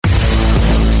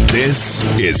This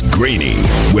is Greeny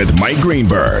with Mike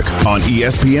Greenberg on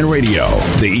ESPN Radio,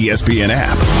 the ESPN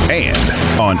app, and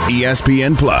on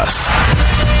ESPN Plus.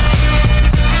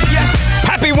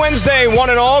 Happy Wednesday, one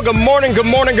and all. Good morning, good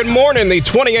morning, good morning. The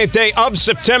 28th day of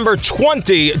September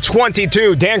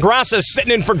 2022. Dan Graca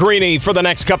sitting in for Greeny for the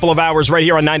next couple of hours right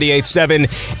here on 98.7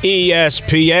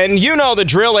 ESPN. You know the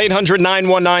drill,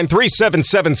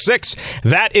 800-919-3776.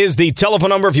 That is the telephone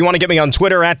number if you want to get me on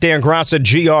Twitter, at Dan Graca,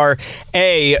 Graca.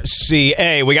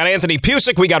 We got Anthony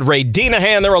Pusick, we got Ray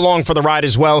Dinahan. They're along for the ride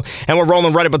as well. And we're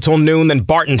rolling right up until noon. Then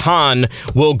Bart and Hahn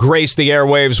will grace the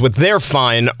airwaves with their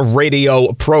fine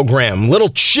radio program.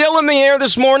 Little chill in the air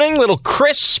this morning, little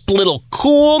crisp, little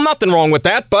cool, nothing wrong with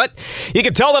that, but you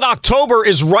can tell that October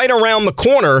is right around the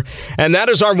corner, and that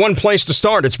is our one place to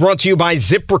start. It's brought to you by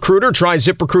ZipRecruiter. Try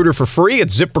ZipRecruiter for free at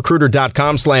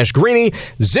ZipRecruiter.com/Greeny.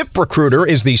 ZipRecruiter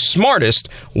is the smartest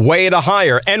way to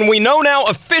hire, and we know now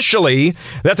officially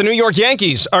that the New York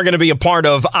Yankees are going to be a part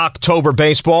of October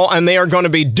baseball, and they are going to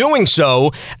be doing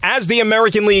so as the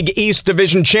American League East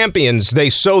Division champions. They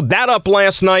sewed that up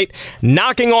last night,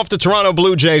 knocking off the Toronto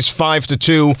Blue Jays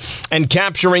 5-2 and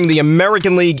capturing the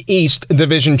American League East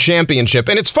Division Championship.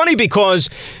 And it's funny because,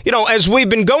 you know, as we've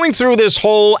been going through this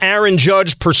whole Aaron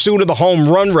Judge pursuit of the home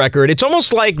run record, it's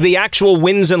almost like the actual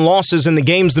wins and losses in the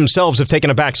games themselves have taken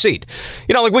a back seat.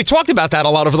 You know, like we talked about that a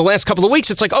lot over the last couple of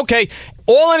weeks. It's like, okay,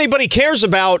 all anybody cares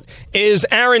about is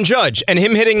Aaron Judge and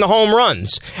him hitting the home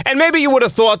runs. And maybe you would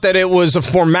have thought that it was a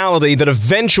formality that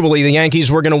eventually the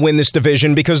Yankees were going to win this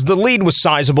division because the lead was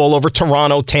sizable over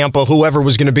Toronto, Tampa, whoever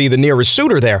was going to be the nearest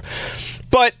suitor there.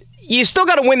 But you still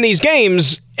got to win these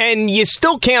games, and you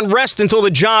still can't rest until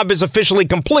the job is officially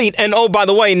complete. And oh, by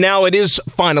the way, now it is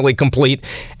finally complete.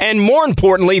 And more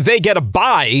importantly, they get a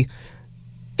bye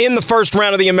in the first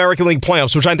round of the American League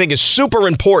playoffs, which I think is super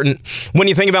important when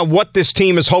you think about what this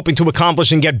team is hoping to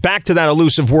accomplish and get back to that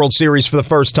elusive World Series for the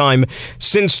first time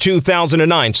since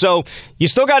 2009. So you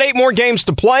still got 8 more games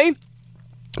to play.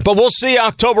 But we'll see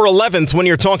October 11th when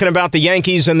you're talking about the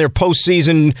Yankees and their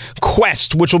postseason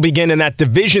quest, which will begin in that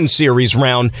division series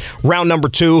round number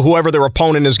 2, whoever their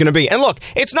opponent is going to be. And look,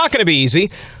 it's not going to be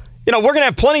easy. You know, we're going to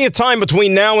have plenty of time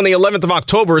between now and the 11th of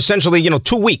October, essentially,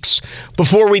 2 weeks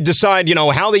before we decide,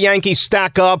 how the Yankees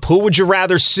stack up, who would you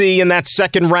rather see in that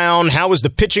second round, how is the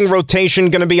pitching rotation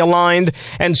going to be aligned,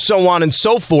 and so on and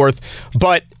so forth.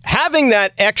 But having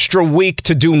that extra week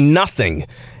to do nothing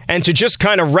and to just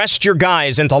kind of rest your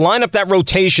guys and to line up that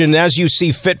rotation as you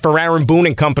see fit for Aaron Boone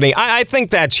and company, I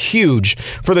think that's huge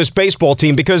for this baseball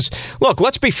team because, look,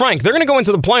 let's be frank, they're going to go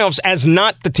into the playoffs as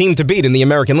not the team to beat in the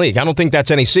American League. I don't think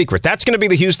that's any secret. That's going to be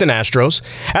the Houston Astros,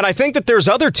 and I think that there's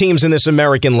other teams in this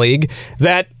American League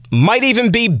that might even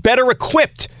be better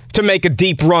equipped to make a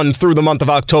deep run through the month of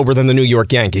October than the New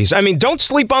York Yankees. I mean, don't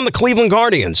sleep on the Cleveland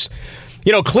Guardians.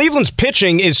 Cleveland's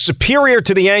pitching is superior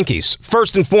to the Yankees,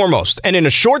 first and foremost. And in a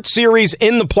short series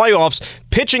in the playoffs,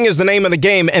 pitching is the name of the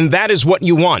game, and that is what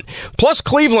you want. Plus,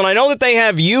 Cleveland, I know that they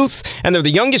have youth, and they're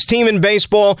the youngest team in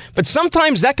baseball, but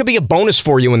sometimes that could be a bonus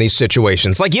for you in these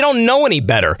situations. Like, you don't know any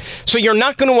better, so you're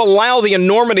not going to allow the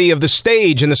enormity of the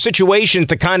stage and the situation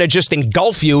to kind of just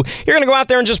engulf you. You're going to go out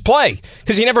there and just play,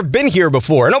 because you've never been here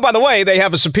before. And, oh, by the way, they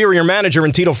have a superior manager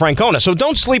in Tito Francona, so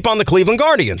don't sleep on the Cleveland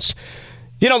Guardians.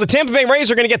 The Tampa Bay Rays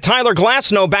are going to get Tyler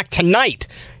Glasnow back tonight.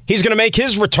 He's going to make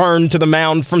his return to the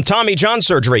mound from Tommy John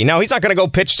surgery. Now, he's not going to go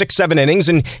pitch 6-7 innings,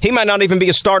 and he might not even be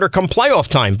a starter come playoff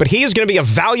time, but he is going to be a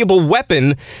valuable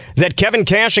weapon that Kevin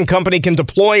Cash and company can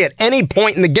deploy at any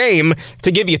point in the game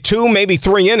to give you 2, maybe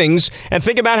 3 innings. And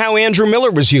think about how Andrew Miller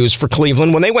was used for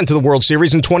Cleveland when they went to the World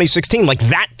Series in 2016. Like,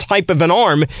 that type of an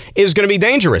arm is going to be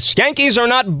dangerous. Yankees are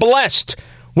not blessed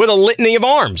with a litany of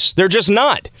arms. They're just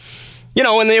not.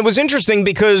 And it was interesting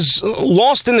because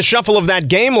lost in the shuffle of that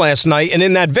game last night and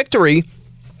in that victory,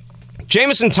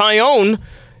 Jameson Taillon,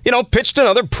 pitched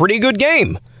another pretty good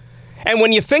game. And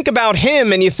when you think about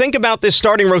him and you think about this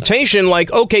starting rotation,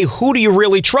 like, okay, who do you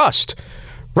really trust?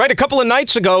 Right? A couple of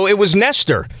nights ago, it was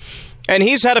Nestor. And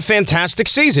he's had a fantastic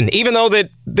season, even though that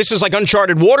this is like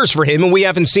uncharted waters for him and we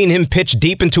haven't seen him pitch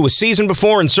deep into a season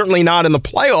before and certainly not in the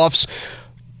playoffs.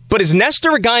 But is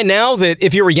Nestor a guy now that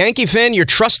if you're a Yankee fan, you're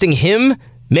trusting him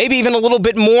maybe even a little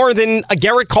bit more than a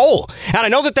Garrett Cole? And I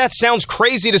know that sounds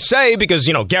crazy to say because,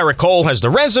 Garrett Cole has the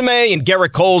resume and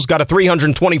Garrett Cole's got a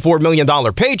 $324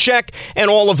 million paycheck and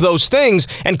all of those things.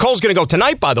 And Cole's going to go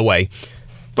tonight, by the way.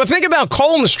 But think about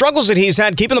Cole and the struggles that he's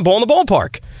had keeping the ball in the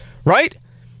ballpark, right?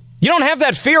 You don't have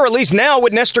that fear, at least now,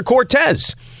 with Nestor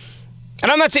Cortez.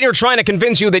 And I'm not sitting here trying to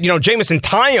convince you that, Jameson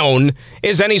Taillon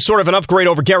is any sort of an upgrade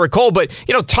over Garrett Cole, but,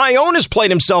 Taillon has played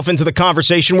himself into the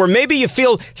conversation where maybe you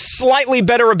feel slightly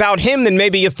better about him than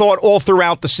maybe you thought all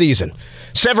throughout the season.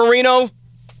 Severino,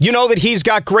 you know that he's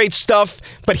got great stuff,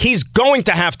 but he's going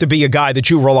to have to be a guy that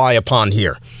you rely upon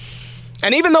here.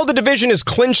 And even though the division is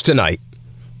clinched tonight,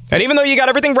 and even though you got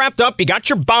everything wrapped up, you got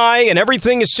your bye and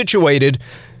everything is situated,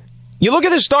 you look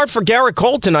at the start for Garrett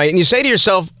Cole tonight and you say to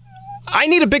yourself, I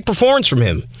need a big performance from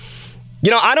him.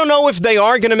 I don't know if they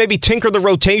are going to maybe tinker the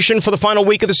rotation for the final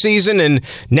week of the season, and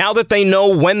now that they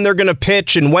know when they're going to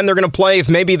pitch and when they're going to play, if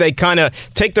maybe they kind of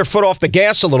take their foot off the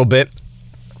gas a little bit,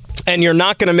 and you're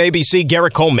not going to maybe see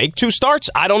Garrett Cole make 2 starts.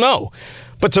 I don't know.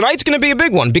 But tonight's going to be a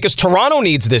big one because Toronto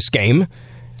needs this game.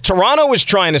 Toronto is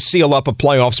trying to seal up a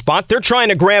playoff spot. They're trying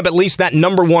to grab at least that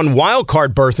number 1 wild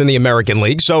card berth in the American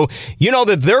League. So you know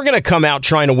that they're going to come out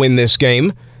trying to win this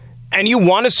game. And you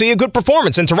want to see a good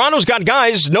performance. And Toronto's got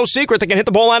guys, no secret, that can hit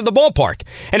the ball out of the ballpark.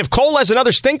 And if Cole has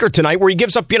another stinker tonight where he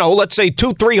gives up, let's say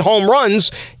 2-3 home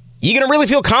runs, you going to really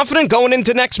feel confident going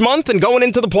into next month and going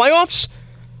into the playoffs?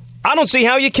 I don't see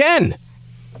how you can.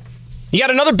 You got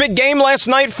another big game last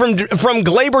night from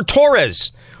Gleyber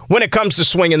Torres when it comes to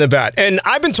swinging the bat. And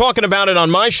I've been talking about it on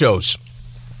my shows.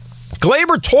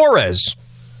 Gleyber Torres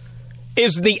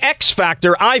is the X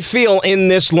factor I feel in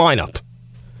this lineup.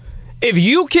 If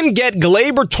you can get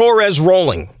Gleyber Torres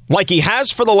rolling like he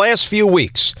has for the last few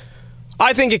weeks,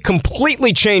 I think it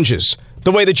completely changes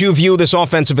the way that you view this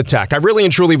offensive attack. I really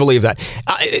and truly believe that.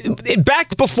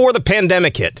 Back before the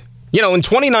pandemic hit, in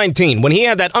 2019, when he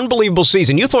had that unbelievable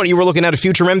season, you thought you were looking at a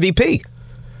future MVP.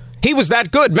 He was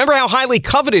that good. Remember how highly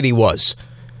coveted he was?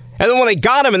 And then when they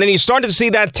got him, and then you started to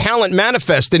see that talent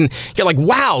manifest, and you're like,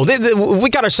 wow, we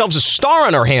got ourselves a star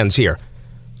on our hands here.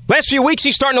 Last few weeks,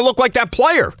 he's starting to look like that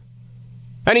player.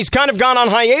 And he's kind of gone on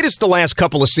hiatus the last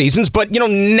couple of seasons, but,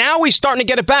 now he's starting to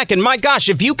get it back. And my gosh,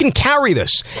 if you can carry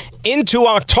this into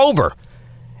October,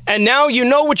 and now you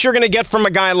know what you're going to get from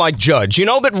a guy like Judge. You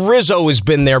know that Rizzo has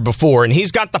been there before, and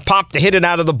he's got the pop to hit it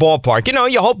out of the ballpark.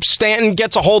 You hope Stanton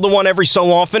gets a hold of one every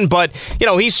so often, but,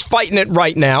 he's fighting it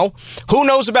right now. Who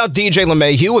knows about DJ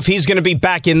LeMahieu, if he's going to be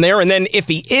back in there, and then if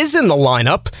he is in the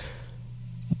lineup,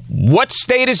 what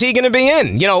state is he going to be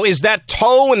in? Is that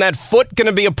toe and that foot going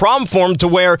to be a problem for him to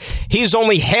where he's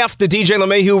only half the DJ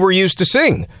LeMahieu we're used to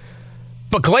seeing?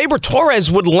 But Gleyber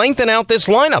Torres would lengthen out this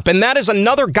lineup, and that is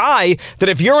another guy that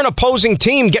if you're an opposing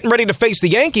team getting ready to face the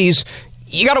Yankees,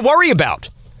 you got to worry about.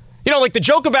 Like the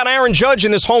joke about Aaron Judge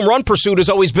in this home run pursuit has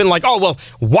always been like, oh, well,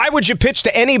 why would you pitch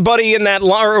to anybody in that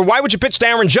line, or why would you pitch to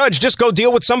Aaron Judge? Just go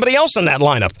deal with somebody else in that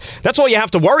lineup. That's all you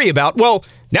have to worry about. Well,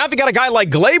 now if you got a guy like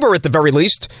Gleyber at the very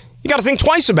least, you got to think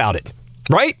twice about it,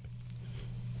 right?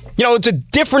 It's a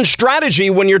different strategy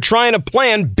when you're trying to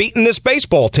plan beating this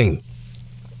baseball team.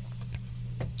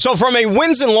 So from a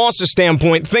wins and losses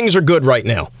standpoint, things are good right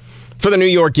now for the New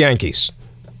York Yankees.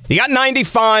 You got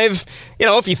 95.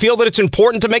 If you feel that it's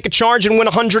important to make a charge and win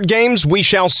 100 games, we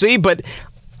shall see. But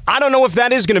I don't know if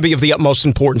that is going to be of the utmost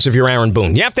importance if you're Aaron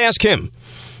Boone. You have to ask him,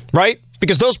 right?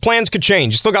 Because those plans could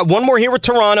change. You still got one more here with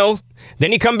Toronto.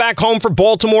 Then you come back home for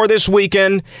Baltimore this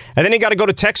weekend. And then you got to go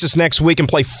to Texas next week and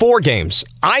play 4 games.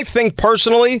 I think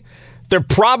personally, they're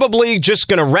probably just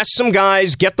going to rest some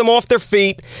guys, get them off their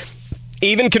feet,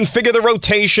 even configure the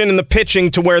rotation and the pitching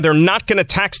to where they're not going to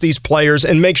tax these players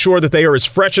and make sure that they are as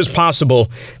fresh as possible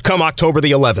come October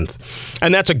the 11th.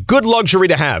 And that's a good luxury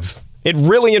to have. It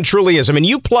really and truly is. I mean,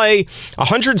 you play a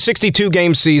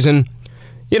 162-game season.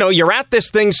 You're at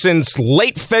this thing since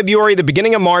late February, the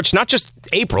beginning of March, not just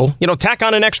April. Tack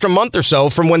on an extra month or so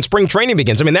from when spring training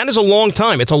begins. I mean, that is a long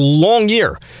time. It's a long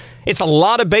year. It's a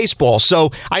lot of baseball.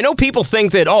 So I know people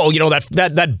think that,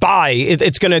 that bye,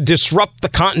 it's going to disrupt the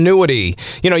continuity.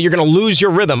 You're going to lose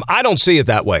your rhythm. I don't see it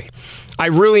that way. I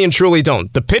really and truly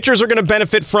don't. The pitchers are going to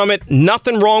benefit from it.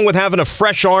 Nothing wrong with having a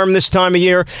fresh arm this time of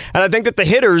year. And I think that the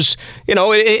hitters,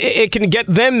 it can get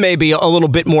them maybe a little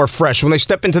bit more fresh when they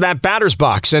step into that batter's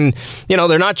box. And,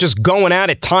 they're not just going at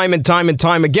it time and time and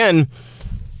time again.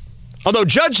 Although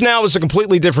Judge now is a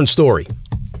completely different story,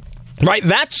 right?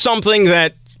 That's something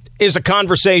that is a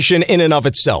conversation in and of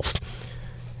itself.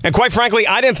 And quite frankly,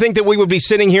 I didn't think that we would be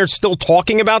sitting here still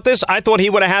talking about this. I thought he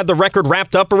would have had the record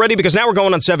wrapped up already because now we're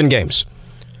going on 7 games.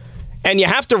 And you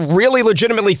have to really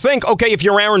legitimately think, okay, if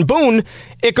you're Aaron Boone,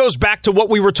 it goes back to what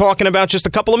we were talking about just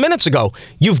a couple of minutes ago.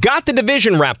 You've got the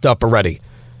division wrapped up already.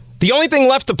 The only thing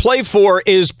left to play for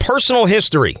is personal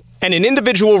history and an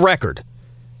individual record.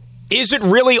 Is it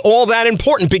really all that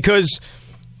important? Because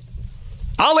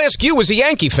I'll ask you as a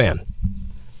Yankee fan,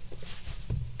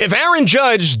 If Aaron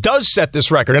Judge does set this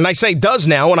record, and I say does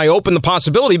now, and I open the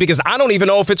possibility because I don't even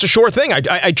know if it's a sure thing.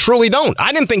 I truly don't.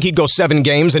 I didn't think he'd go 7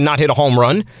 games and not hit a home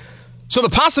run. So the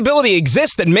possibility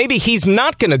exists that maybe he's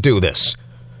not going to do this.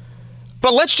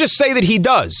 But let's just say that he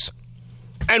does.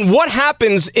 And what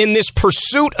happens in this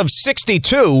pursuit of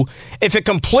 62 if it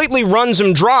completely runs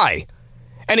him dry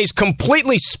and he's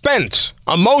completely spent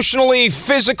emotionally,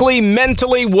 physically,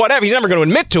 mentally, whatever? He's never going to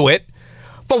admit to it.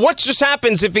 But what just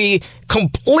happens if he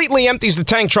completely empties the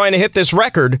tank trying to hit this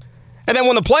record, and then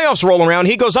when the playoffs roll around,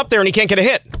 he goes up there and he can't get a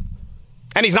hit?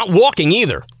 And he's not walking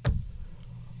either.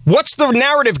 What's the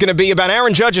narrative going to be about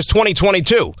Aaron Judge's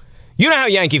 2022? You know how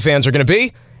Yankee fans are going to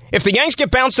be. If the Yanks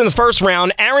get bounced in the first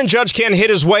round, Aaron Judge can't hit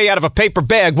his way out of a paper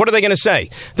bag, what are they going to say?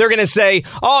 They're going to say,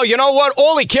 oh, you know what?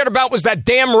 All he cared about was that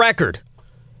damn record.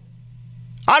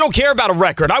 I don't care about a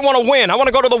record. I want to win. I want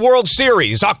to go to the World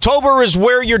Series. October is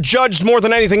where you're judged more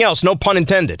than anything else. No pun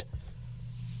intended.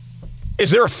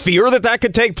 Is there a fear that that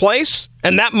could take place?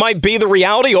 And that might be the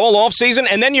reality all offseason?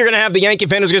 And then you're going to have the Yankee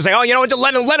fan who's going to say, oh, you know what?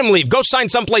 Let him leave. Go sign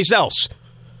someplace else.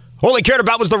 All he cared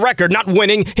about was the record, not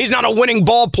winning. He's not a winning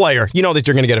ball player. You know that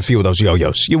you're going to get a few of those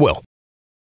yo-yos. You will.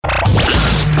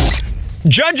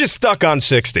 Judge is stuck on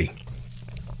 60.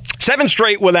 7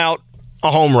 straight without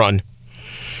a home run.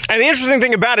 And the interesting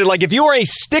thing about it, like if you are a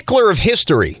stickler of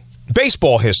history,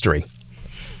 baseball history,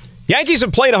 Yankees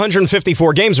have played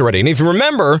 154 games already. And if you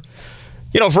remember,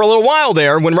 for a little while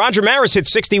there, when Roger Maris hit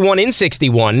 61 in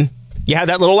 61, you had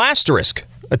that little asterisk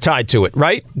tied to it,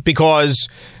 right? Because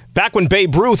back when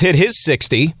Babe Ruth hit his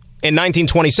 60 in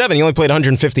 1927, he only played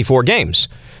 154 games.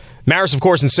 Maris, of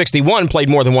course, in 61 played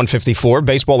more than 154.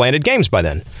 Baseball landed games by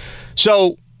then.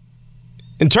 So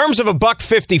in terms of a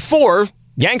 $154,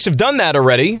 Yanks have done that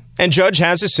already, and Judge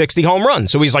has his 60 home run.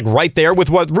 So he's like right there with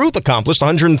what Ruth accomplished,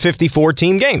 154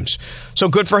 team games. So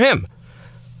good for him.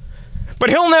 But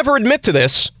he'll never admit to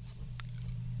this.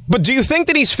 But do you think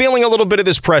that he's feeling a little bit of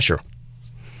this pressure?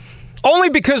 Only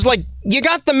because, you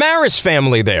got the Maris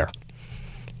family there,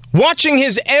 watching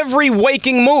his every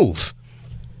waking move.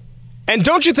 And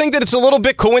don't you think that it's a little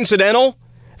bit coincidental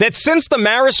that since the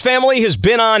Maris family has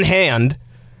been on hand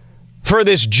for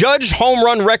this Judge home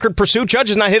run record pursuit, Judge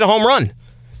has not hit a home run.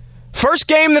 First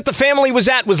game that the family was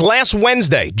at was last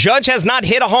Wednesday. Judge has not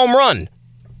hit a home run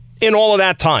in all of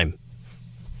that time.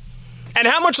 And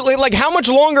how much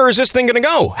longer is this thing going to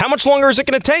go? How much longer is it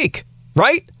going to take?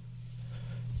 Right?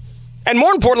 And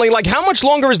more importantly, how much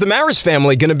longer is the Maris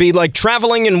family going to be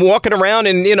traveling and walking around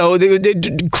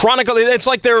and, chronicle? It's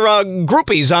like they're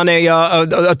groupies on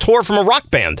a tour from a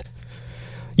rock band.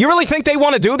 You really think they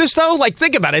want to do this, though?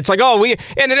 Think about it. It's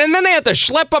and then they have to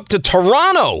schlep up to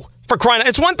Toronto for crying out.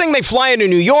 It's one thing they fly into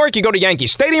New York, you go to Yankee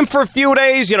Stadium for a few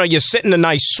days, you sit in a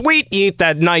nice suite, you eat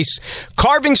that nice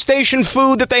carving station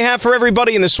food that they have for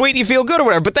everybody in the suite, you feel good or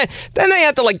whatever. But then they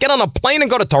have to, get on a plane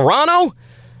and go to Toronto?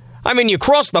 I mean, you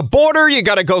cross the border, you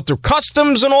got to go through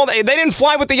customs and all that. They didn't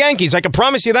fly with the Yankees, I can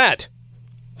promise you that.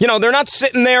 They're not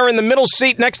sitting there in the middle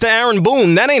seat next to Aaron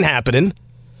Boone. That ain't happening.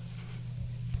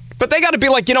 But they got to be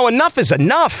enough is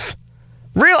enough.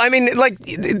 Rearrange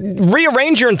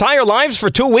your entire lives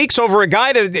for 2 weeks over a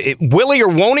guy to Willie or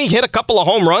won't he hit a couple of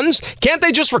home runs? Can't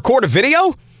they just record a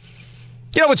video?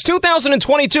 It's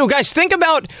 2022. Guys, think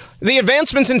about the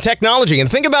advancements in technology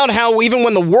and think about how even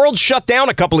when the world shut down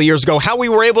a couple of years ago, how we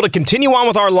were able to continue on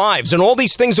with our lives and all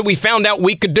these things that we found out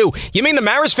we could do. You mean the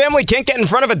Maris family can't get in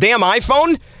front of a damn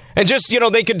iPhone? And just,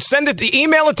 they could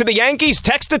email it to the Yankees,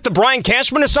 text it to Brian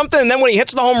Cashman or something, and then when he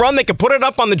hits the home run, they could put it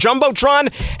up on the Jumbotron.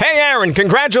 Hey, Aaron,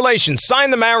 congratulations.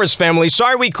 Sign the Maris family.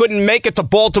 Sorry we couldn't make it to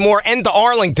Baltimore and to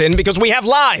Arlington because we have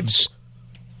lives.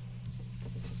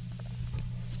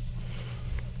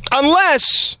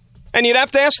 Unless, and you'd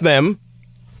have to ask them,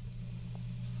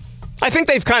 I think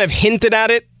they've kind of hinted at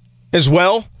it as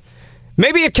well.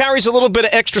 Maybe it carries a little bit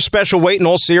of extra special weight in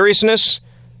all seriousness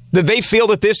that they feel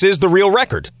that this is the real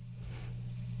record.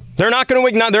 They're not going to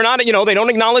acknowledge, they don't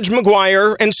acknowledge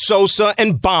McGuire and Sosa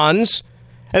and Bonds,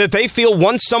 and that they feel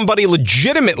once somebody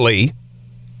legitimately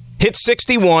hit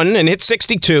 61 and hit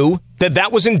 62,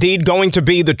 that was indeed going to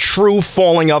be the true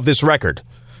falling of this record.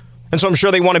 And so I'm sure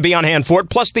they want to be on hand for it.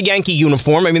 Plus the Yankee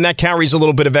uniform. I mean, that carries a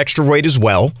little bit of extra weight as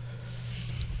well.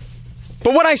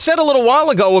 But what I said a little while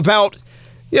ago about,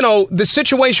 the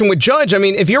situation with Judge, I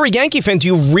mean, if you're a Yankee fan, do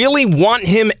you really want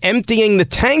him emptying the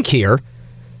tank here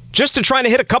just to try to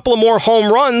hit a couple of more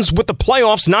home runs with the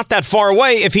playoffs not that far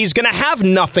away if he's going to have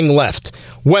nothing left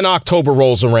when October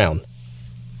rolls around?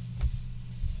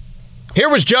 Here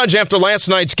was Judge after last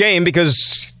night's game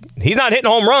because he's not hitting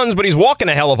home runs, but he's walking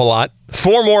a hell of a lot.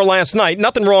 4 more last night.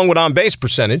 Nothing wrong with on-base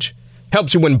percentage.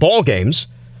 Helps you win ball games.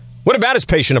 What about his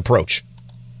patient approach?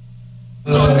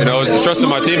 It's trusting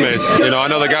my teammates. I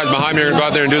know the guys behind me are going to go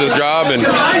out there and do the job. And,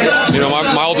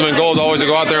 my ultimate goal is always to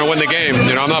go out there and win the game.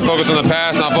 I'm not focused on the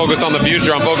past, not focused on the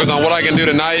future. I'm focused on what I can do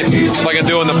tonight, what I can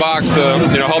do in the box to,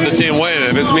 help the team win.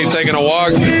 If it's me taking a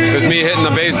walk, if it's me hitting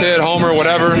a base hit, homer,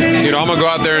 whatever, I'm going to go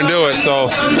out there and do it. So,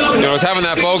 it's having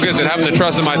that focus and having the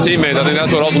trust in my teammates. I think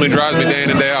that's what ultimately drives me day in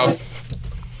and day out.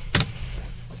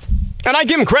 And I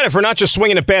give him credit for not just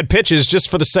swinging at bad pitches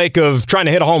just for the sake of trying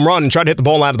to hit a home run and try to hit the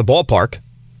ball out of the ballpark.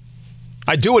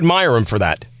 I do admire him for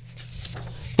that.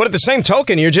 But at the same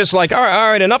token, you're just like, all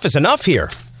right, enough is enough here,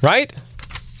 right?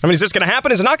 I mean, is this going to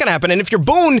happen? Is it not going to happen? And if you're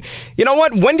Boone, you know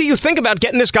what? When do you think about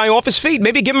getting this guy off his feet?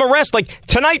 Maybe give him a rest. Like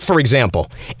tonight, for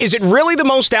example. Is it really the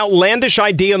most outlandish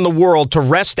idea in the world to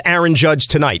rest Aaron Judge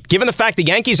tonight? Given the fact the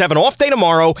Yankees have an off day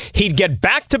tomorrow, he'd get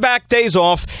back-to-back days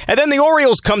off, and then the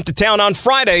Orioles come to town on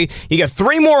Friday. You get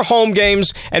 3 more home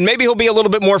games, and maybe he'll be a little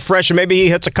bit more fresh, and maybe he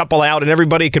hits a couple out, and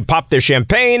everybody could pop their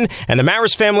champagne, and the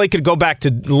Maris family could go back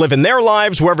to living their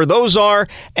lives, wherever those are,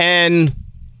 and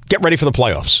get ready for the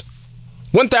playoffs.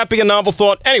 Wouldn't that be a novel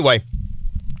thought? Anyway,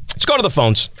 let's go to the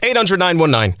phones.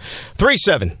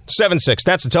 800-919-3776.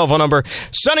 That's the telephone number.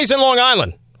 Sonny's in Long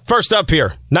Island. First up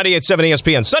here, 98.7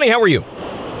 ESPN. Sonny, how are you?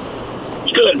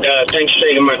 Good. Thanks for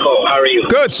taking my call. How are you?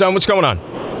 Good, son. What's going on?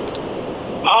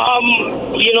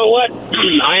 You know what?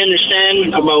 I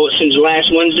understand about since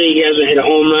last Wednesday he hasn't hit a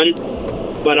home run,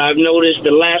 but I've noticed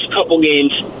the last couple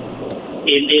games,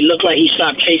 it looked like he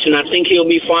stopped chasing. I think he'll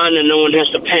be fine and no one has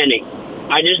to panic.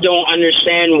 I just don't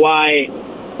understand why,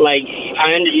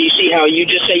 you see how you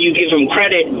just say you give him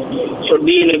credit for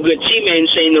being a good teammate and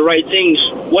saying the right things.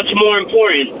 What's more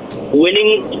important,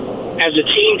 winning as a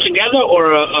team together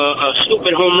or a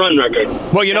stupid home run record?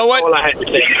 Well, you know what? That's all I had to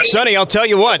say. Sonny, I'll tell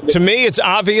you what. To me, it's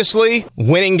obviously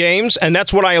winning games, and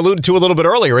that's what I alluded to a little bit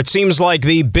earlier. It seems like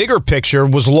the bigger picture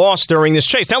was lost during this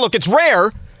chase. Now, look, it's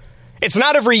rare. It's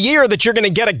not every year that you're going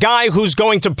to get a guy who's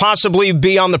going to possibly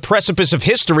be on the precipice of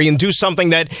history and do something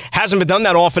that hasn't been done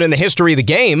that often in the history of the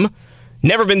game.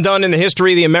 Never been done in the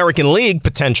history of the American League,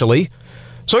 potentially.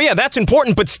 So, yeah, that's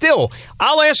important. But still,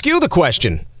 I'll ask you the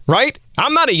question, right?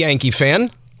 I'm not a Yankee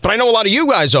fan, but I know a lot of you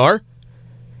guys are.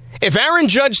 If Aaron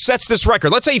Judge sets this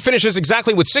record, let's say he finishes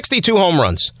exactly with 62 home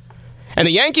runs, and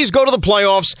the Yankees go to the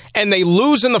playoffs and they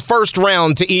lose in the first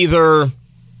round to either...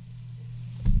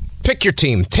 pick your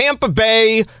team. Tampa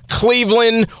Bay,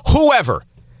 Cleveland, whoever.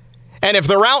 And if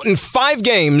they're out in 5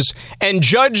 games and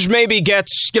Judge maybe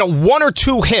gets, 1 or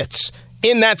 2 hits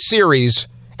in that series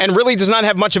and really does not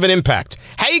have much of an impact,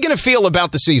 how are you going to feel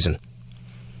about the season?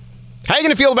 How are you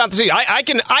going to feel about the season? I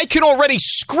can already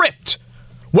script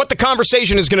what the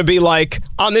conversation is going to be like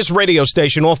on this radio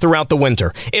station all throughout the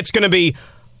winter. It's going to be,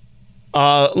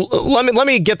 let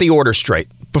me get the order straight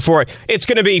before it's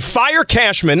going to be fire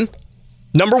Cashman.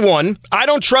 Number 1, I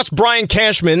don't trust Brian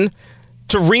Cashman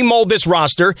to remold this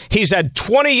roster. He's had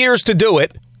 20 years to do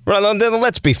it. Well,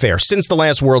 let's be fair. Since the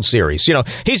last World Series,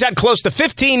 he's had close to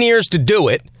 15 years to do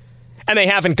it, and they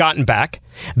haven't gotten back.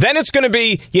 Then it's going to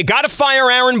be, you got to fire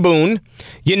Aaron Boone.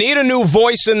 You need a new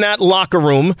voice in that locker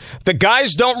room. The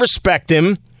guys don't respect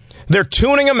him. They're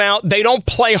tuning him out. They don't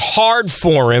play hard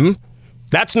for him.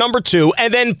 That's number 2.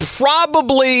 And then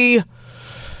probably...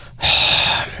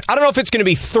 I don't know if it's going to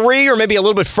be 3 or maybe a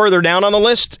little bit further down on the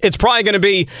list. It's probably going to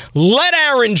be, let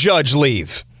Aaron Judge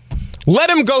leave. Let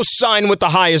him go sign with the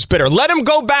highest bidder. Let him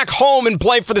go back home and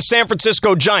play for the San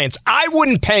Francisco Giants. I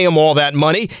wouldn't pay him all that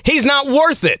money. He's not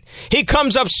worth it. He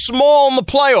comes up small in the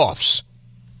playoffs.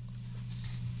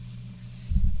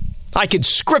 I could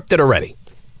script it already.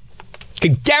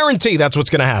 Could guarantee that's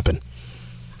what's going to happen.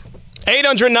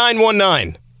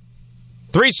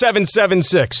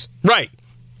 800-919-3776. Right.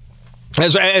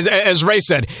 As Ray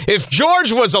said, if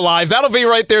George was alive, that'll be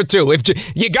right there too.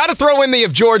 You got to throw in the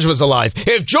if George was alive.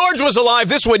 If George was alive,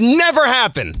 this would never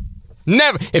happen.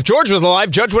 Never. If George was alive,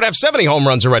 Judge would have 70 home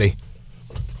runs already.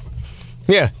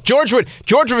 Yeah, George would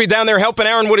be down there helping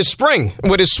Aaron with his swing.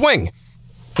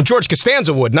 George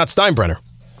Costanza would, not Steinbrenner.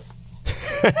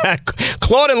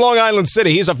 Claude in Long Island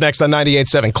City. He's up next on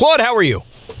 98.7. Claude, how are you?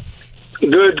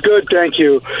 Good, thank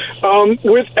you.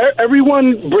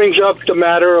 Everyone brings up the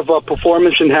matter of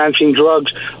performance-enhancing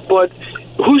drugs, but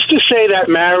who's to say that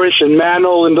Maris and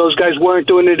Mantle and those guys weren't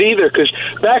doing it either? Because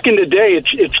back in the day,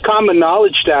 it's common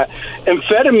knowledge that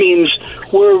amphetamines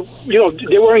were,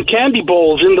 they were in candy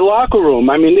bowls in the locker room.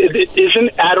 I mean,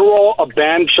 isn't Adderall a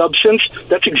banned substance?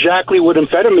 That's exactly what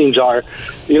amphetamines are.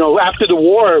 After the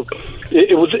war,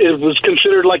 it was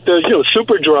considered like the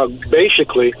super drug,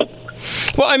 basically.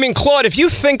 Well, I mean, Claude, if you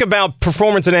think about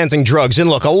performance-enhancing drugs, and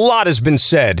look, a lot has been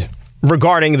said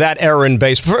regarding that era in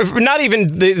baseball. Not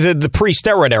even the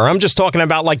pre-steroid era. I'm just talking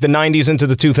about like the 90s into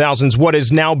the 2000s, what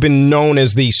has now been known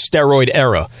as the steroid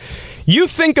era. You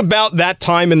think about that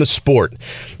time in the sport.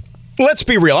 Let's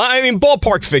be real. I mean,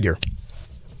 ballpark figure.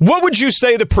 What would you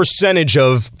say the percentage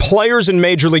of players in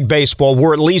Major League Baseball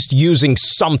were at least using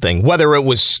something, whether it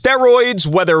was steroids,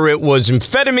 whether it was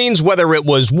amphetamines, whether it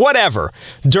was whatever,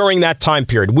 during that time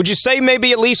period? Would you say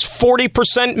maybe at least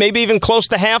 40%, maybe even close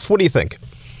to half? What do you think?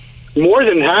 More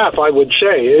than half, I would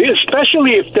say,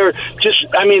 especially if they're just,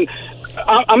 I mean,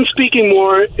 I'm speaking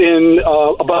more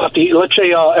about the, let's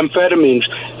say, amphetamines,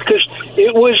 because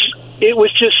it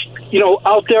was just,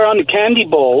 out there on the candy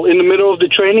bowl in the middle of the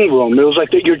training room. It was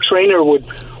like that your trainer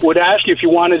would ask you if you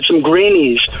wanted some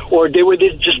Greenies, or they were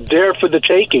just there for the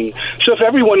taking. So if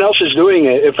everyone else is doing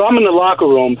it, if I'm in the locker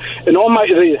room and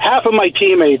half of my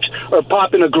teammates are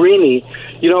popping a Greeny,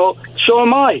 so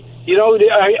am I.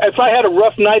 If I had a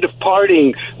rough night of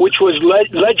partying, which was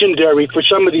legendary for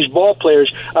some of these ball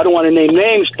players, I don't want to name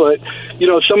names, but,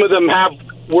 some of them have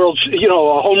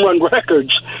home run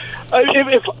records.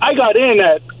 If I got in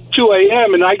at 2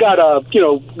 a.m. and I got a,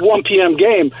 1 p.m.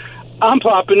 game, I'm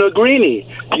popping a Greeny,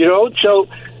 So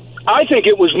I think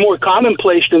it was more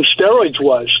commonplace than steroids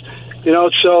was,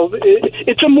 So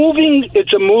it's a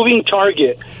moving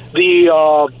target.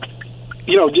 The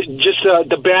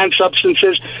banned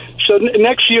substances. So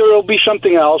next year it'll be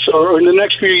something else, or in the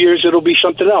next few years it'll be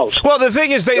something else. Well, the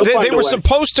thing is, they were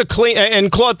supposed to clean.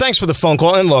 And Claude, thanks for the phone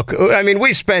call. And look, I mean,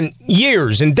 we spent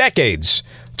years and decades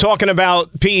talking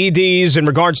about PEDs in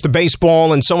regards to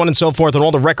baseball and so on and so forth, and all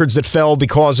the records that fell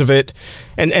because of it,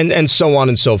 and so on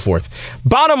and so forth.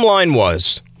 Bottom line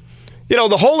was,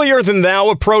 the holier than thou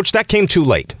approach, that came too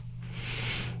late.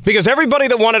 Because everybody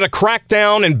that wanted to crack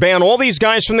down and ban all these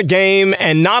guys from the game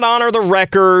and not honor the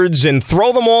records and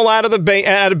throw them all out of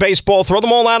out of baseball, throw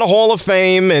them all out of Hall of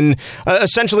Fame, and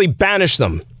essentially banish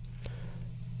them.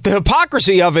 The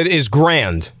hypocrisy of it is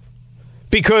grand.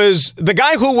 Because the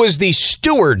guy who was the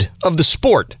steward of the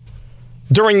sport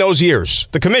during those years,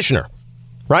 the commissioner,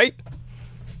 right?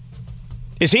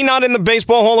 Is he not in the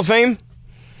Baseball Hall of Fame?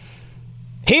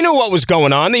 He knew what was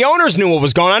going on. The owners knew what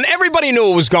was going on. Everybody knew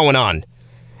what was going on.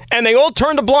 And they all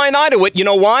turned a blind eye to it. You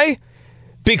know why?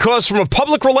 Because from a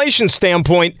public relations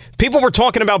standpoint, people were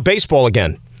talking about baseball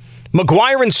again.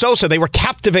 McGwire and Sosa, they were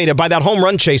captivated by that home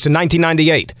run chase in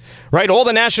 1998, right? All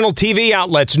the national TV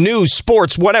outlets, news,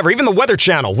 sports, whatever, even the Weather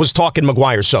Channel was talking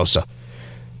McGwire Sosa.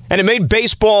 And it made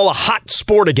baseball a hot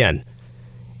sport again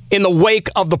in the wake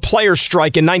of the players'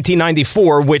 strike in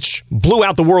 1994, which blew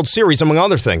out the World Series, among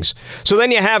other things. So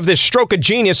then you have this stroke of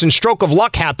genius and stroke of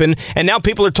luck happen, and now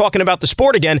people are talking about the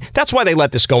sport again. That's why they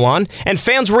let this go on. And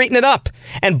fans were eating it up.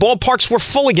 And ballparks were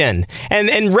full again.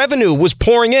 And revenue was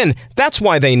pouring in. That's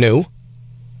why they knew.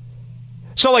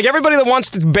 So like everybody that wants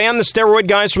to ban the steroid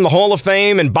guys from the Hall of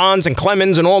Fame and Bonds and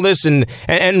Clemens and all this and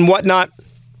whatnot,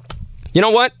 you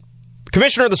know what? The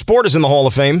commissioner of the sport is in the Hall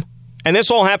of Fame. And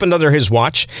this all happened under his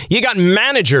watch. You got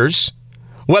managers,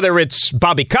 whether it's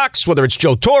Bobby Cox, whether it's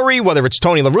Joe Torre, whether it's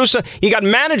Tony La Russa. You got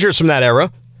managers from that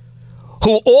era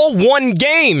who all won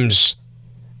games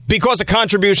because of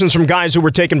contributions from guys who were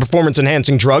taking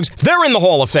performance-enhancing drugs. They're in the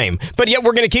Hall of Fame, but yet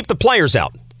we're going to keep the players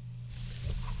out.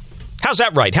 How's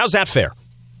that right? How's that fair?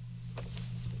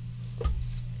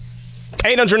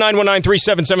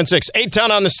 800-919-3776. Eitan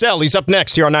on the cell. He's up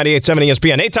next here on 98.7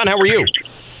 ESPN. Eitan, how are you?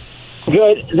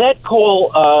 Good. That call,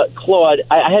 Claude,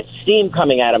 I had steam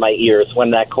coming out of my ears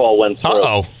when that call went through.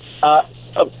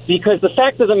 Uh-oh. Because the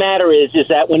fact of the matter is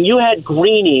that when you had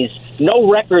Greenies, no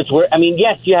records were. I mean,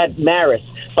 yes, you had Maris,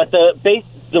 but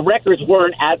the records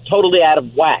weren't totally out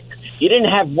of whack. You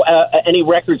didn't have any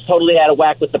records totally out of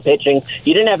whack with the pitching.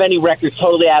 You didn't have any records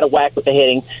totally out of whack with the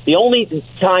hitting. The only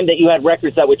time that you had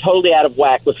records that were totally out of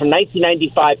whack was from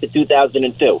 1995 to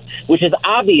 2002, which is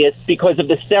obvious because of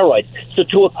the steroids. So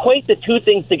to equate the two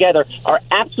things together are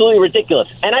absolutely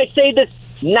ridiculous. And I say this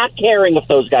not caring if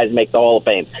those guys make the Hall of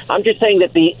Fame. I'm just saying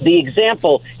that the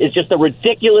example is just a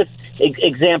ridiculous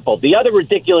example. The other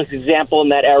ridiculous example in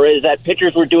that era is that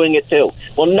pitchers were doing it too.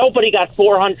 Well, nobody got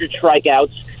 400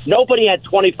 strikeouts. Nobody had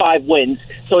 25 wins,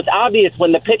 so it's obvious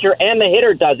when the pitcher and the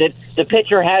hitter does it, the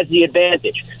pitcher has the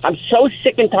advantage. I'm so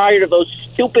sick and tired of those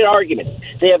stupid arguments.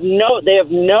 They have no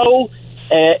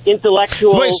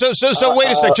intellectual. Wait, so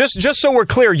wait a sec. Just so we're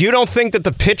clear, you don't think that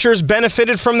the pitchers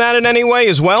benefited from that in any way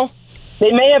as well? They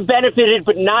may have benefited,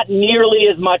 but not nearly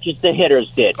as much as the hitters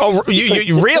did. Oh,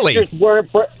 you really?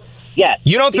 Yes.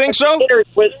 You don't think so?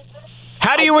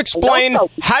 How do you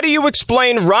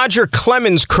explain Roger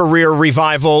Clemens' career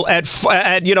revival at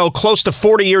close to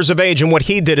 40 years of age and what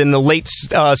he did in the late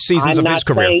seasons of his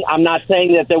career? I'm not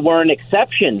saying that there weren't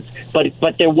exceptions,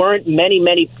 but there weren't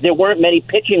many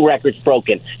pitching records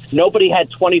broken. Nobody had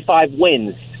 25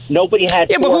 wins. Nobody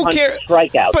had 400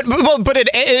 strikeouts. But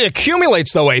it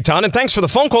accumulates though, Eitan. And thanks for the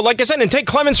phone call. Like I said, and take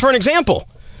Clemens for an example.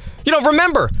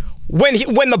 Remember when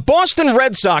the Boston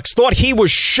Red Sox thought he was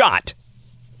shot.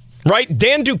 Right?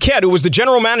 Dan Duquette, who was the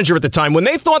general manager at the time, when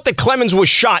they thought that Clemens was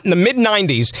shot in the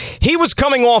mid-90s, he was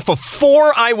coming off of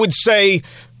 4, I would say,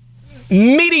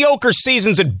 mediocre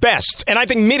seasons at best. And I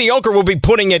think mediocre will be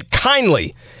putting it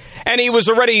kindly. And he was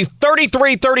already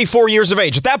 33, 34 years of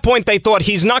age. At that point, they thought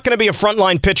he's not going to be a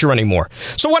frontline pitcher anymore.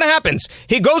 So what happens?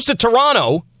 He goes to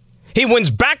Toronto. He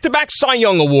wins back-to-back Cy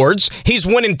Young Awards. He's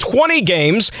winning 20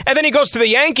 games. And then he goes to the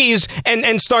Yankees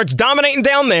and starts dominating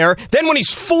down there. Then when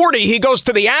he's 40, he goes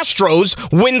to the Astros,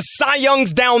 wins Cy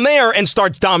Youngs down there, and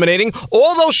starts dominating.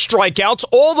 All those strikeouts,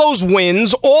 all those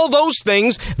wins, all those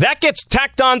things, that gets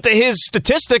tacked on to his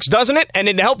statistics, doesn't it? And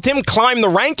it helped him climb the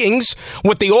rankings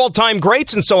with the all-time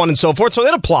greats and so on and so forth. So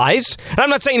that applies. And I'm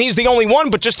not saying he's the only one,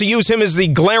 but just to use him as the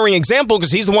glaring example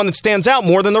because he's the one that stands out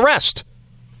more than the rest.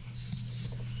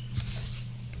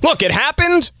 Look, it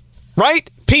happened, right?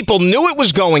 People knew it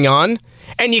was going on,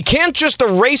 and you can't just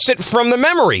erase it from the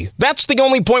memory. That's the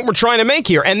only point we're trying to make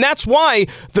here. And that's why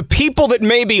the people that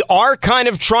maybe are kind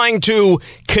of trying to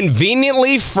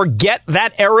conveniently forget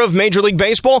that era of Major League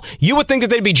Baseball, you would think that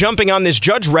they'd be jumping on this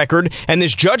Judge record and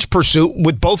this Judge pursuit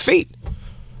with both feet,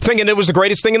 thinking it was the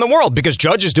greatest thing in the world because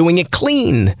Judge is doing it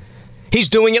clean. He's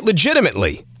doing it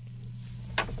legitimately.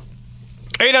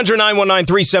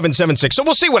 800-919-3776. So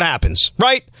we'll see what happens,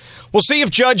 right? We'll see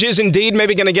if Judge is indeed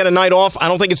maybe going to get a night off. I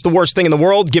don't think it's the worst thing in the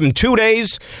world. Give him 2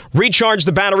 days, recharge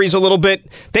the batteries a little bit.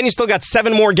 Then he's still got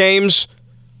 7 more games.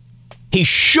 He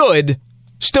should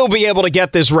still be able to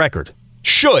get this record.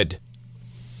 Should.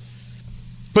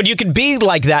 But you could be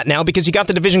like that now because you got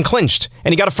the division clinched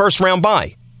and you got a first-round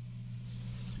bye.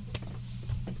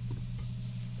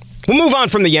 We'll move on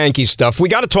from the Yankees stuff. We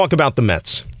got to talk about the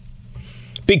Mets.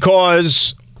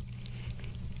 Because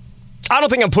I don't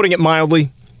think I'm putting it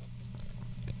mildly.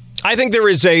 I think there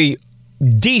is a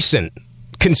decent,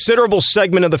 considerable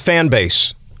segment of the fan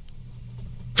base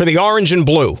for the orange and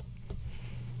blue,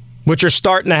 which are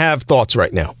starting to have thoughts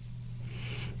right now.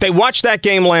 They watched that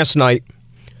game last night.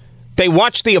 They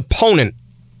watched the opponent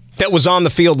that was on the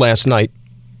field last night.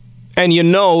 And you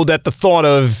know that the thought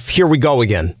of, here we go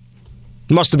again,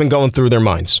 must have been going through their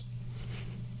minds.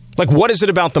 Like, what is it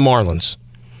about the Marlins?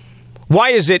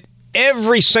 Why is it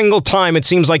every single time it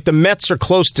seems like the Mets are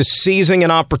close to seizing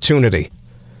an opportunity?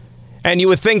 And you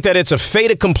would think that it's a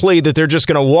fait accompli that they're just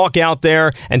going to walk out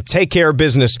there and take care of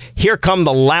business. Here come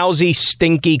the lousy,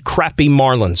 stinky, crappy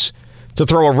Marlins to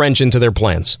throw a wrench into their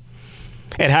plans.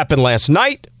 It happened last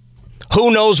night.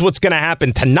 Who knows what's going to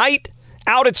happen tonight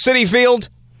out at Citi Field?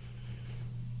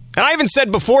 And I even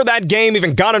said before that game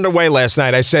even got underway last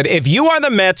night, I said, if you are the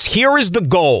Mets, here is the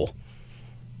goal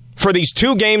for these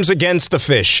 2 games against the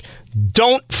Fish.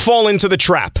 Don't fall into the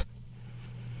trap.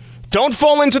 Don't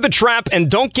fall into the trap and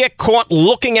don't get caught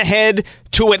looking ahead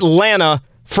to Atlanta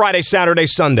Friday, Saturday,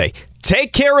 Sunday.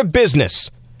 Take care of business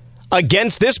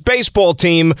against this baseball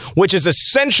team, which is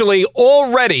essentially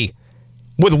already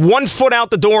with 1 foot out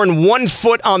the door and 1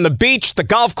 foot on the beach, the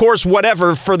golf course,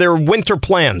 whatever, for their winter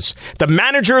plans. The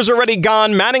manager's already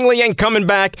gone. Mattingly ain't coming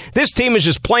back. This team is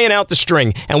just playing out the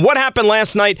string. And what happened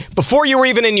last night, before you were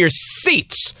even in your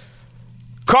seats,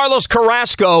 Carlos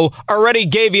Carrasco already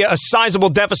gave you a sizable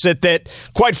deficit that,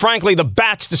 quite frankly, the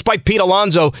bats, despite Pete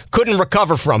Alonso, couldn't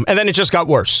recover from. And then it just got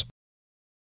worse.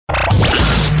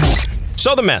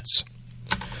 So the Mets.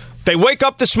 They wake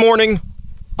up this morning,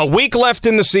 a week left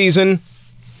in the season,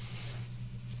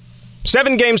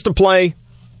 7 games to play,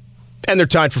 and they're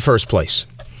tied for first place.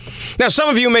 Now, some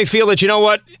of you may feel that, you know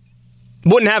what,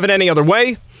 wouldn't have it any other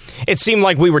way. It seemed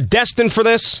like we were destined for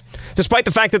this, despite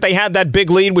the fact that they had that big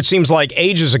lead, which seems like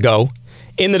ages ago,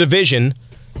 in the division.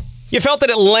 You felt that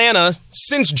Atlanta,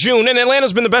 since June, and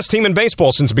Atlanta's been the best team in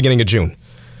baseball since the beginning of June,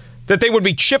 that they would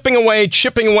be chipping away,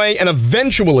 and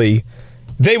eventually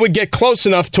they would get close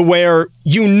enough to where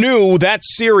you knew that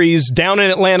series down in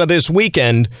Atlanta this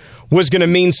weekend was going to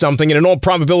mean something, and in all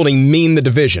probability mean the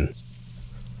division.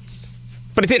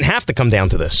 But it didn't have to come down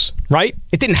to this, right?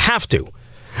 It didn't have to.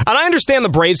 And I understand the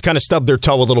Braves kind of stubbed their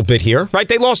toe a little bit here, right?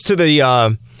 They lost to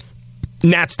the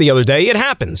Nats the other day. It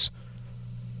happens.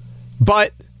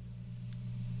 But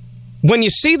when you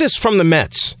see this from the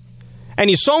Mets, and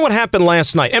you saw what happened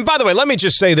last night, and by the way, let me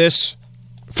just say this,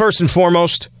 first and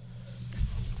foremost,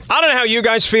 I don't know how you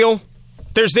guys feel.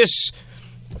 There's this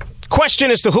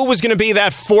question as to who was going to be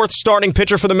that fourth starting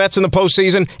pitcher for the Mets in the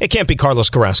postseason. It can't be Carlos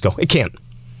Carrasco. It can't.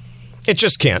 It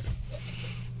just can't.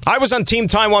 I was on Team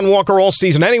Taijuan Walker all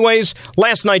season anyways.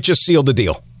 Last night just sealed the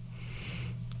deal.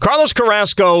 Carlos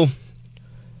Carrasco,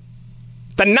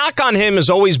 the knock on him has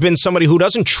always been somebody who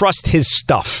doesn't trust his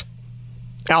stuff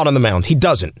out on the mound. He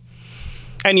doesn't.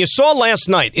 And you saw last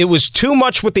night, it was too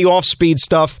much with the off-speed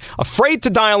stuff, afraid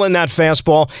to dial in that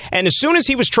fastball. And as soon as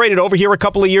he was traded over here a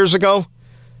couple of years ago,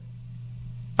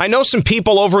 I know some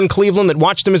people over in Cleveland that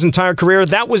watched him his entire career.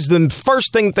 That was the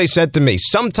first thing that they said to me.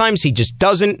 Sometimes he just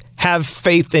doesn't have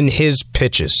faith in his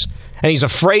pitches. And he's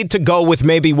afraid to go with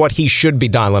maybe what he should be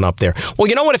dialing up there. Well,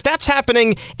 you know what? If that's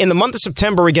happening in the month of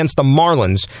September against the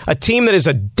Marlins, a team that is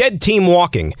a dead team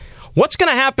walking, what's going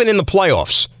to happen in the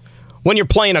playoffs when you're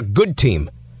playing a good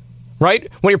team?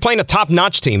 Right? When you're playing a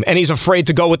top-notch team and he's afraid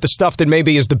to go with the stuff that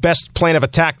maybe is the best plan of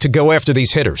attack to go after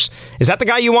these hitters. Is that the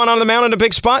guy you want on the mound in a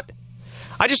big spot?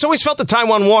 I just always felt that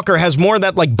Taijuan Walker has more of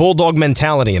that like bulldog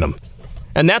mentality in him.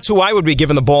 And that's who I would be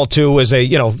giving the ball to as a,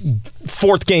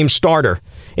 fourth game starter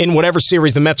in whatever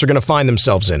series the Mets are going to find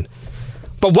themselves in.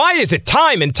 But why is it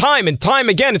time and time and time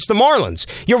again? It's the Marlins.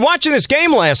 You're watching this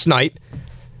game last night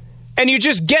and you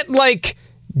just get like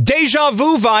deja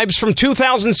vu vibes from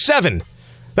 2007.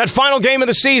 That final game of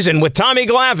the season with Tommy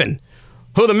Glavine,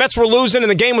 who the Mets were losing and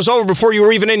the game was over before you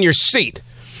were even in your seat.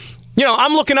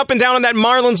 I'm looking up and down on that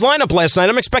Marlins lineup last night.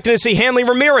 I'm expecting to see Hanley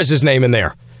Ramirez's name in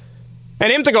there.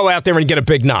 And him to go out there and get a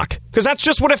big knock. Because that's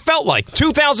just what it felt like.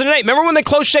 2008. Remember when they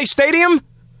closed Shea Stadium?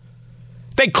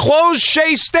 They closed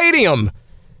Shea Stadium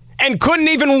and couldn't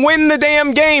even win the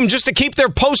damn game just to keep their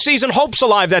postseason hopes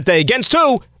alive that day. Against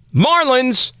who?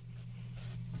 Marlins.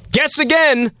 Guess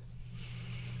again.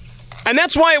 And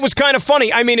that's why it was kind of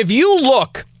funny. I mean, if you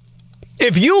look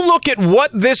at what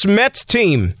this Mets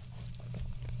team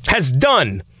has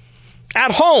done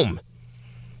at home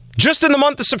just in the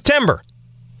month of September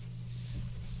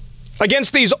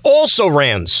against these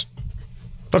also-rans.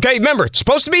 Okay, remember, it's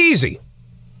supposed to be easy.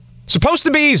 Supposed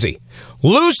to be easy.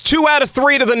 Lose 2 out of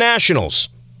 3 to the Nationals.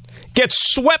 Get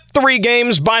swept 3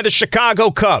 games by the Chicago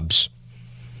Cubs.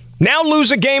 Now lose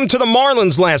a game to the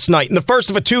Marlins last night in the first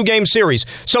of a 2-game series.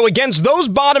 So against those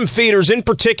bottom feeders in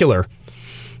particular,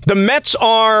 the Mets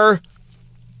are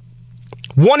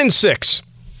 1-6.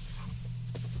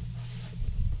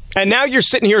 And now you're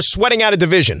sitting here sweating out a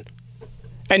division.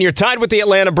 And you're tied with the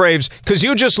Atlanta Braves because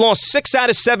you just lost 6 out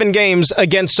of 7 games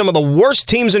against some of the worst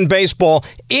teams in baseball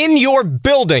in your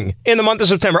building in the month of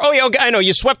September. Oh, yeah, okay, I know,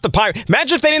 you swept the Pirates.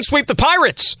 Imagine if they didn't sweep the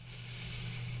Pirates.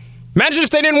 Imagine if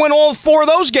they didn't win all 4 of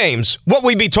those games, what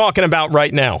we'd be talking about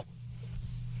right now.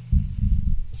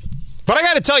 But I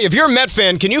got to tell you, if you're a Met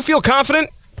fan, can you feel confident?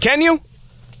 Can you?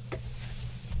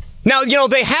 Now,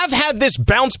 they have had this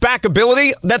bounce-back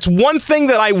ability. That's one thing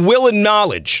that I will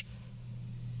acknowledge.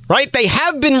 Right? They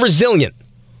have been resilient.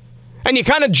 And you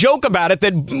kind of joke about it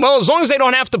that, well, as long as they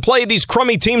don't have to play these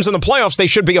crummy teams in the playoffs, they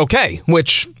should be okay,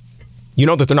 which you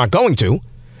know that they're not going to.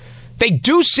 They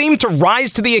do seem to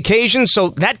rise to the occasion, so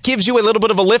that gives you a little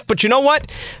bit of a lift. But you know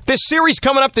what? This series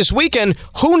coming up this weekend,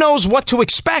 who knows what to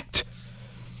expect?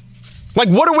 Like,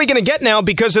 what are we going to get now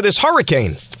because of this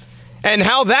hurricane? And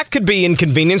how that could be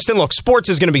inconvenienced. And look, sports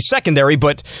is going to be secondary,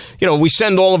 but, we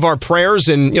send all of our prayers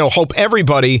and, hope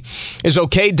everybody is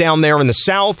okay down there in the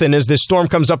south. And as this storm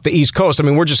comes up the East Coast, I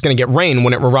mean, we're just going to get rain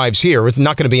when it arrives here. It's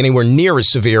not going to be anywhere near as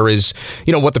severe as,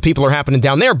 what the people are happening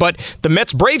down there. But the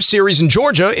Mets-Braves series in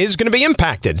Georgia is going to be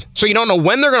impacted. So you don't know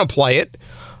when they're going to play it.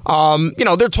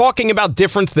 They're talking about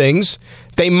different things.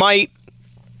 They might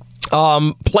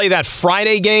play that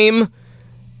Friday game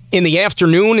in the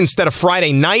afternoon instead of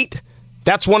Friday night.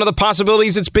 That's one of the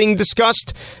possibilities that's being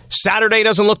discussed. Saturday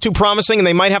doesn't look too promising, and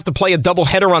they might have to play a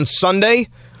doubleheader on Sunday.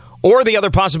 Or the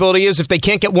other possibility is if they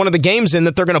can't get one of the games in,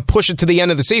 that they're going to push it to the end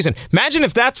of the season. Imagine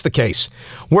if that's the case,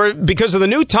 where because of the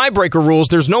new tiebreaker rules,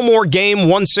 there's no more game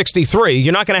 163.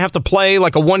 You're not going to have to play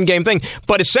like a one-game thing.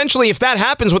 But essentially, if that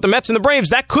happens with the Mets and the Braves,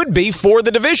 that could be for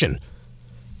the division.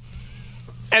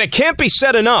 And it can't be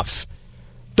said enough.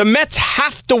 The Mets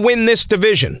have to win this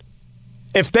division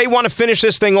if they want to finish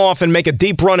this thing off and make a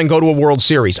deep run and go to a World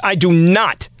Series. I do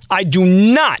not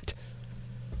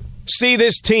see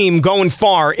this team going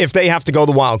far if they have to go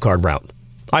the wild card route.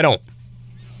 I don't.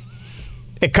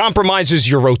 It compromises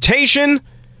your rotation.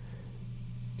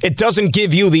 It doesn't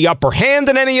give you the upper hand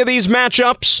in any of these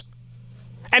matchups.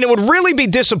 And it would really be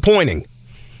disappointing,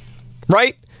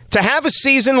 right? To have a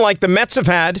season like the Mets have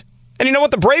had, and you know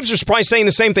what? The Braves are probably saying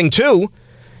the same thing too.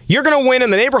 You're going to win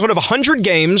in the neighborhood of 100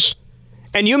 games,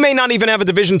 and you may not even have a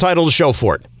division title to show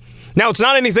for it. Now, it's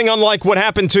not anything unlike what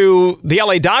happened to the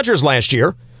LA Dodgers last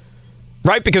year,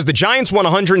 right? Because the Giants won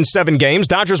 107 games,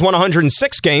 Dodgers won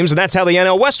 106 games, and that's how the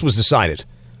NL West was decided.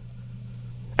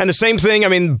 And the same thing, I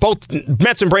mean, both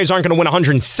Mets and Braves aren't going to win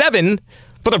 107,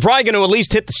 but they're probably going to at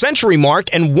least hit the century mark,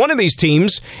 and one of these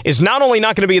teams is not only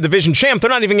not going to be a division champ, they're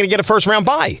not even going to get a first-round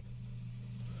bye.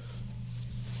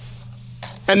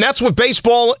 And that's what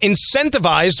baseball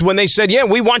incentivized when they said, yeah,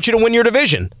 we want you to win your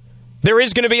division. There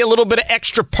is going to be a little bit of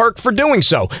extra perk for doing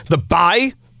so. The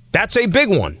bye, that's a big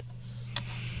one.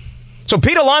 So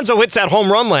Pete Alonso hits that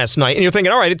home run last night, and you're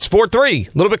thinking, all right, it's 4-3,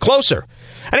 a little bit closer.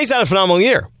 And he's had a phenomenal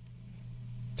year.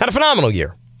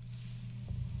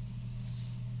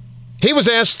 He was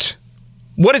asked,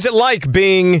 what is it like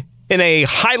being in a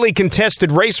highly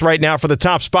contested race right now for the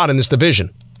top spot in this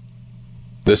division?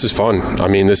 This is fun. I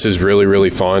mean, this is really,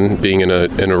 really fun being in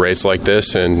a race like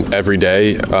this, and every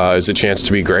day is a chance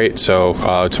to be great.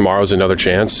 So tomorrow's another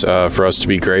chance for us to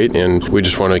be great, and we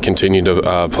just want to continue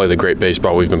to play the great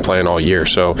baseball we've been playing all year.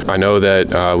 So I know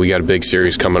that we got a big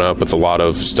series coming up with a lot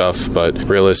of stuff, but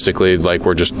realistically, like,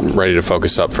 we're just ready to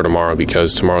focus up for tomorrow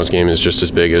because tomorrow's game is just as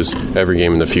big as every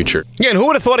game in the future. Yeah, and who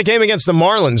would have thought a game against the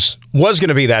Marlins was going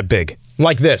to be that big,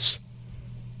 like this?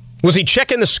 Was he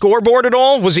checking the scoreboard at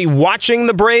all? Was he watching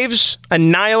the Braves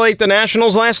annihilate the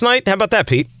Nationals last night? How about that,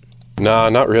 Pete? Nah,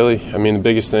 not really. I mean, the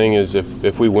biggest thing is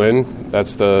if we win,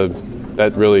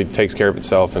 that really takes care of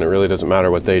itself, and it really doesn't matter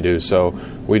what they do. So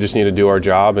we just need to do our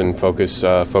job and focus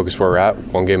where we're at,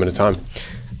 one game at a time.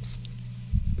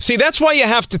 See, that's why you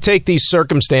have to take these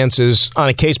circumstances on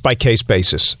a case-by-case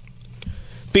basis.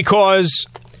 Because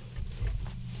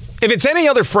if it's any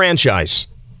other franchise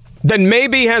then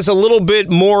maybe has a little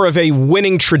bit more of a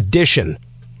winning tradition,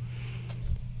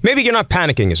 maybe you're not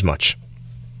panicking as much,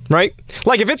 right?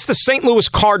 Like if it's the St. Louis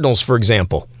Cardinals, for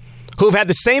example, who've had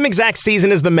the same exact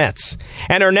season as the Mets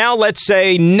and are now, let's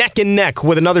say, neck and neck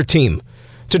with another team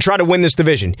to try to win this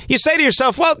division. You say to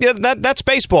yourself, well, yeah, that's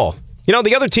baseball. You know,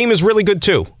 the other team is really good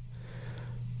too.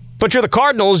 But you're the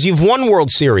Cardinals, you've won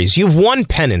World Series, you've won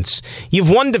pennants,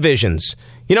 you've won divisions.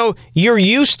 You know, you're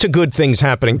used to good things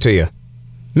happening to you.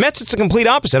 Mets, it's the complete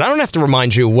opposite. I don't have to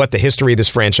remind you what the history of this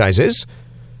franchise is.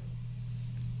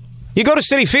 You go to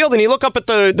Citi Field and you look up at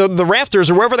the rafters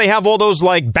or wherever they have all those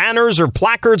like banners or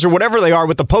placards or whatever they are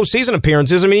with the postseason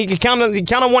appearances. I mean, you can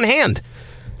count on one hand.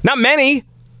 Not many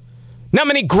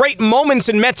great moments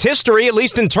in Mets history, at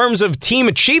least in terms of team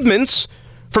achievements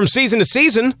from season to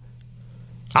season.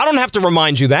 I don't have to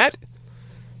remind you that.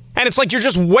 And it's like you're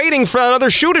just waiting for that other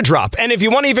shoe to drop. And if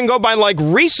you want to even go by like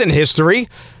recent history,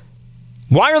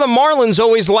 why are the Marlins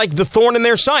always like the thorn in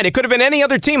their side? It could have been any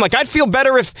other team. Like, I'd feel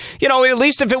better if, you know, at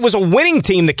least if it was a winning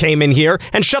team that came in here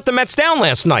and shut the Mets down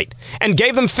last night and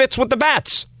gave them fits with the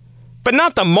bats. But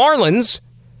not the Marlins.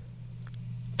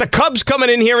 The Cubs coming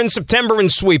in here in September and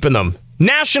sweeping them.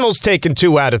 Nationals taking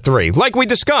 2 out of 3, like we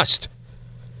discussed.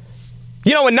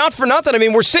 You know, and not for nothing. I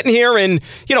mean, we're sitting here and,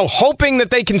 you know, hoping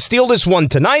that they can steal this one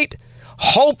tonight.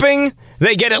 Hoping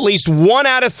they get at least 1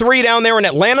 out of 3 down there in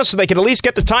Atlanta so they can at least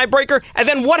get the tiebreaker. And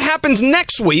then what happens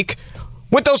next week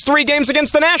with those 3 games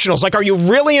against the Nationals? Like, are you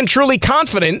really and truly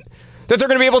confident that they're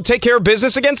going to be able to take care of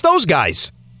business against those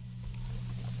guys?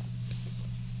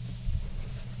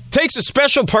 Takes a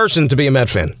special person to be a Met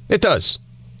fan. It does.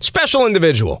 Special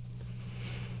individual.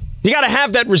 You got to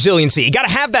have that resiliency. You got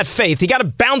to have that faith. You got to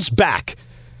bounce back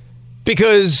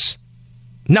because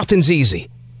nothing's easy.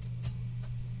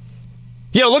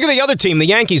 You know, look at the other team, the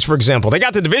Yankees, for example. They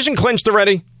got the division clinched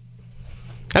already.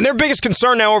 And their biggest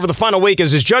concern now over the final week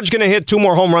is Judge going to hit 2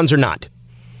 more home runs or not?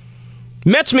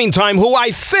 Mets, meantime, who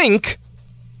I think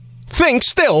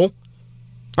still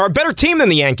are a better team than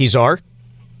the Yankees are.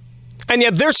 And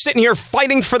yet they're sitting here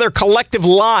fighting for their collective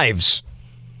lives,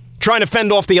 trying to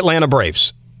fend off the Atlanta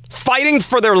Braves. Fighting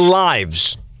for their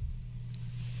lives.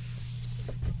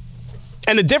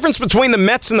 And the difference between the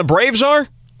Mets and the Braves are,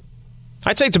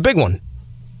 I'd say it's a big one.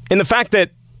 In the fact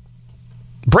that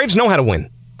Braves know how to win.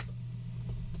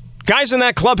 Guys in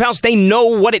that clubhouse, they know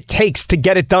what it takes to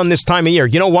get it done this time of year.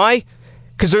 You know why?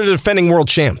 Because they're the defending world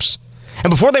champs. And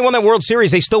before they won that World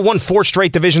Series, they still won 4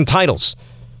 straight division titles.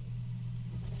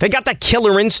 They got that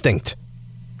killer instinct,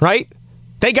 right?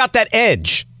 They got that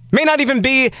edge. May not even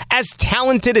be as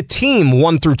talented a team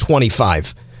 1 through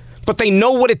 25, but they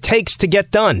know what it takes to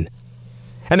get done.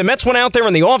 And the Mets went out there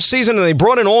in the offseason and they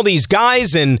brought in all these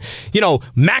guys and, you know,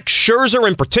 Max Scherzer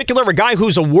in particular, a guy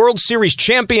who's a World Series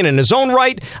champion in his own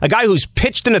right, a guy who's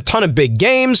pitched in a ton of big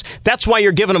games. That's why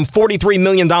you're giving him $43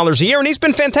 million a year, and he's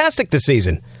been fantastic this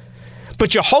season.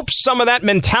 But you hope some of that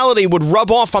mentality would rub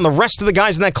off on the rest of the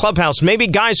guys in that clubhouse. Maybe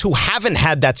guys who haven't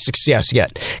had that success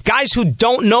yet. Guys who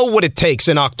don't know what it takes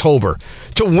in October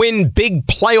to win big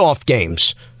playoff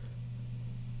games.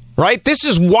 Right? This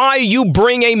is why you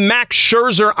bring a Max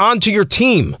Scherzer onto your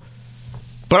team.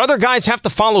 But other guys have to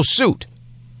follow suit.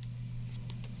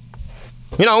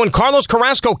 You know, and Carlos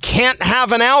Carrasco can't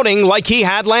have an outing like he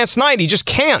had last night. He just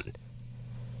can't.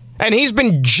 And he's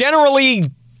been generally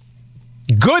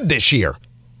good this year.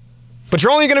 But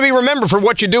you're only going to be remembered for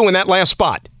what you do in that last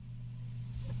spot.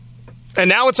 And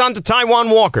now it's on to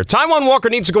Taijuan Walker. Taijuan Walker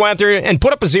needs to go out there and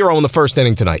put up a 0 in the first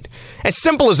inning tonight. As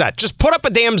simple as that. Just put up a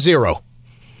damn 0.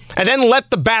 And then let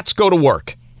the bats go to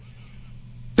work.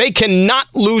 They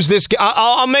cannot lose this game.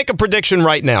 I'll make a prediction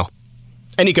right now.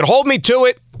 And you can hold me to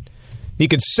it. You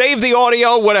could save the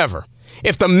audio, whatever.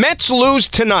 If the Mets lose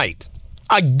tonight,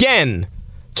 again,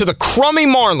 to the crummy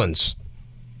Marlins,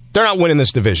 they're not winning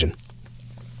this division.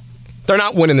 They're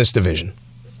not winning this division.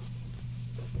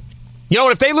 You know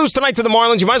what? If they lose tonight to the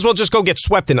Marlins, you might as well just go get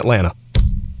swept in Atlanta.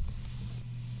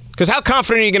 Because how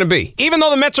confident are you going to be? Even though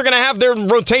the Mets are going to have their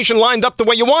rotation lined up the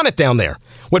way you want it down there,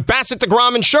 with Bassett,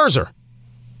 DeGrom, and Scherzer.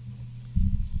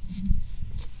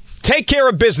 Take care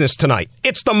of business tonight.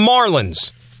 It's the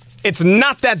Marlins. It's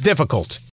not that difficult.